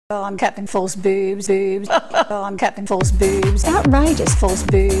Oh, I'm Captain False Boobs, boobs. Oh, I'm Captain False Boobs. Outrageous False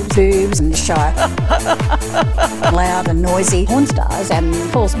Boobs, boobs in the Shire. Loud and noisy porn stars and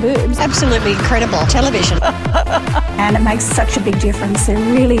false boobs. Absolutely incredible television. And it makes such a big difference. There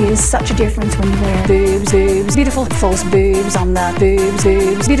really is such a difference when you wear boobs, boobs. Beautiful false boobs on the boobs,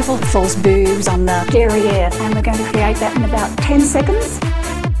 boobs. Beautiful false boobs on the derriere. And we're going to create that in about 10 seconds.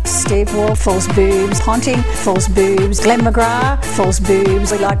 Steve Wall, false boobs. Haunting, false boobs. Glenn McGrath, false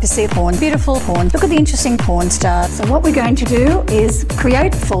boobs. We like to see porn, beautiful porn. Look at the interesting porn stars. So what we're going to do is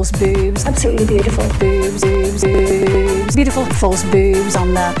create false boobs. Absolutely beautiful boobs, boobs, boobs. Beautiful false boobs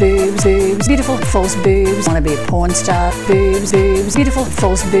on the boobs, boobs. Beautiful false boobs. Want to be a porn star? Boobs, boobs. Beautiful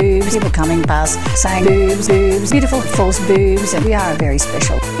false boobs. People coming past saying boobs, boobs. Beautiful false boobs. And we are very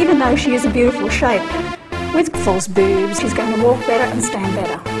special. Even though she is a beautiful shape, with false boobs, she's going to walk better and stand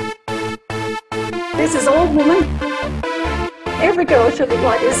better. This is all woman. Every girl should look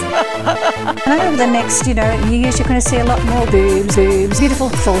like this. And over the next, years, you're going to see a lot more boobs, boobs. Beautiful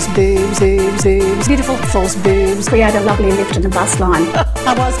false boobs, boobs, boobs. Beautiful false boobs. Create a lovely lift in the bus line.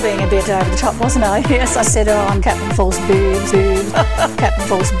 I was being a bit over the top, wasn't I? Yes, I said, oh, I'm Captain False Boobs, boobs. Captain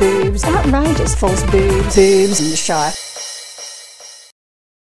False Boobs. Outrageous false boobs, boobs in the Shire.